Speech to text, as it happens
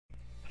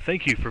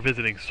Thank you for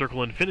visiting Circle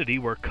Infiniti,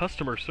 where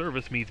customer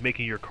service means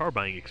making your car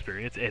buying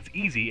experience as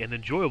easy and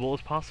enjoyable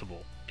as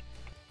possible.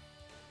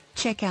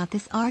 Check out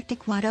this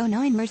Arctic White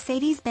 '09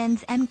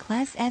 Mercedes-Benz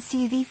M-Class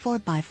SUV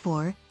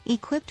 4x4,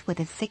 equipped with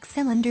a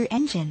 6-cylinder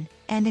engine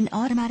and an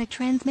automatic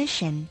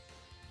transmission.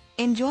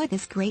 Enjoy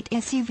this great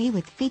SUV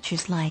with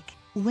features like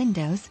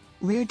windows,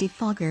 rear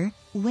defogger,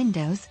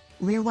 windows,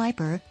 rear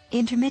wiper,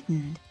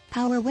 intermittent,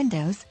 power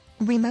windows,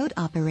 remote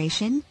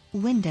operation,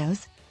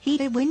 windows,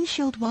 heated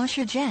windshield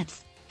washer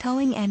jets,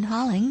 towing and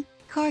hauling,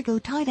 cargo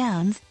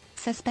tie-downs,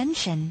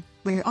 suspension,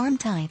 rear arm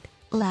type,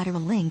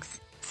 lateral links,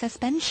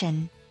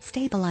 suspension,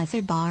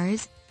 stabilizer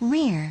bars,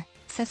 rear,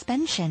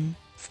 suspension,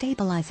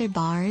 stabilizer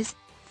bars,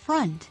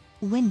 front,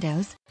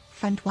 windows,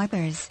 front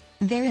wipers,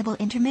 variable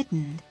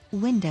intermittent,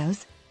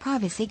 windows,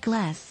 privacy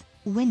glass,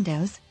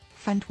 windows,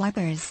 front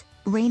wipers,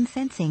 rain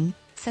sensing,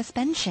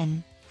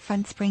 suspension,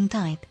 front spring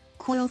type,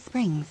 coil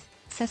springs,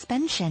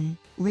 suspension,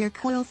 rear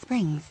coil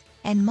springs,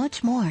 and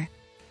much more.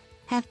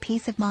 Have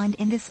peace of mind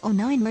in this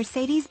 '09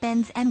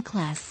 Mercedes-Benz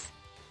M-Class.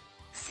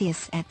 See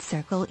us at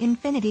Circle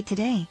Infiniti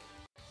today.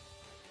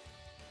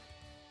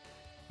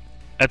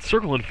 At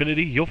Circle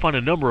Infiniti, you'll find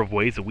a number of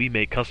ways that we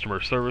make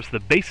customer service the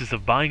basis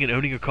of buying and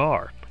owning a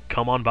car.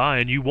 Come on by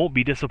and you won't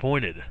be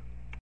disappointed.